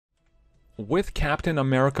With Captain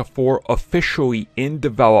America 4 officially in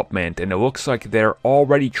development, and it looks like they're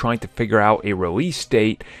already trying to figure out a release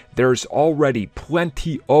date, there's already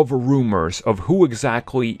plenty of rumors of who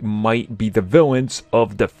exactly might be the villains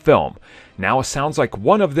of the film. Now it sounds like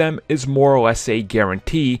one of them is more or less a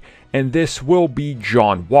guarantee, and this will be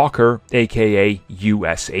John Walker, aka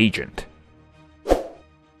US Agent.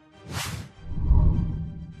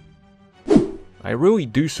 I really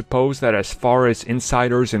do suppose that as far as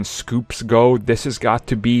insiders and scoops go, this has got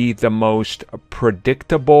to be the most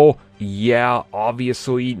predictable, yeah,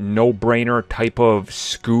 obviously no-brainer type of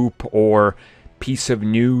scoop or piece of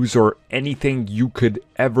news or anything you could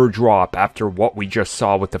ever drop after what we just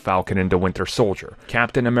saw with the Falcon and the Winter Soldier.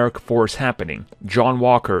 Captain America 4 is happening. John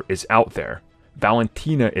Walker is out there.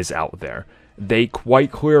 Valentina is out there. They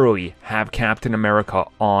quite clearly have Captain America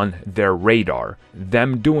on their radar.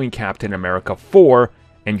 Them doing Captain America 4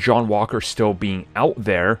 and John Walker still being out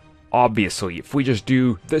there, obviously, if we just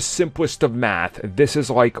do the simplest of math, this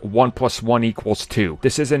is like 1 + 1 = 2.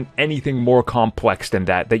 This isn't anything more complex than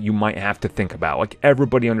that you might have to think about. Like,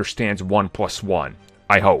 everybody understands 1 + 1.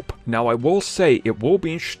 I hope. Now, I will say it will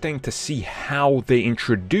be interesting to see how they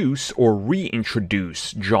introduce or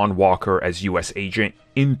reintroduce John Walker as US Agent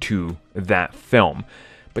into that film.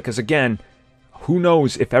 Because again, who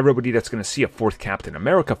knows if everybody that's going to see a fourth Captain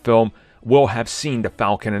America film will have seen the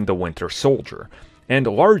Falcon and the Winter Soldier. And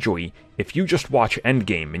largely, if you just watch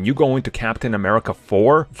Endgame and you go into Captain America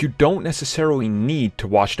 4, you don't necessarily need to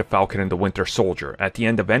watch the Falcon and the Winter Soldier. At the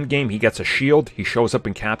end of Endgame, he gets a shield, he shows up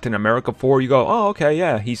in Captain America 4, you go, oh, okay,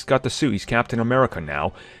 yeah, he's got the suit, he's Captain America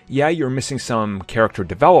now. Yeah, you're missing some character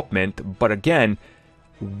development, but again,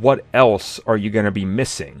 what else are you going to be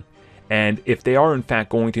missing? And if they are in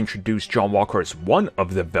fact going to introduce John Walker as one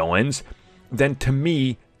of the villains, then to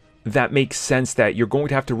me, that makes sense that you're going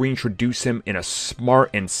to have to reintroduce him in a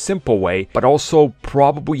smart and simple way, but also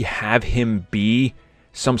probably have him be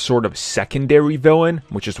some sort of secondary villain,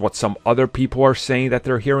 which is what some other people are saying that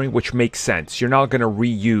they're hearing, which makes sense. You're not going to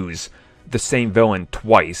reuse the same villain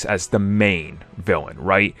twice as the main villain,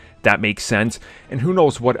 right? That makes sense. And who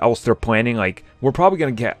knows what else they're planning. Like, we're probably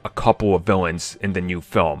going to get a couple of villains in the new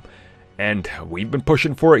film. And we've been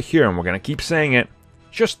pushing for it here, and we're going to keep saying it.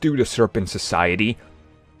 Just do the Serpent Society.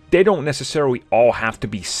 They don't necessarily all have to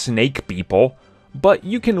be snake people, but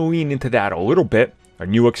you can lean into that a little bit. A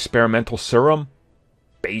new experimental serum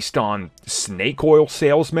based on snake oil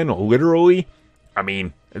salesmen, literally. I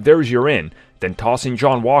mean, there's your in. Then tossing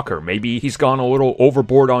John Walker. Maybe he's gone a little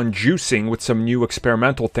overboard on juicing with some new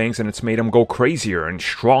experimental things and it's made him go crazier and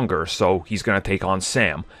stronger, so he's going to take on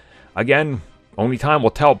Sam. Again, only time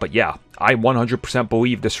will tell, but yeah, I 100%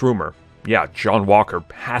 believe this rumor. Yeah, John Walker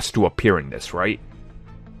has to appear in this, right?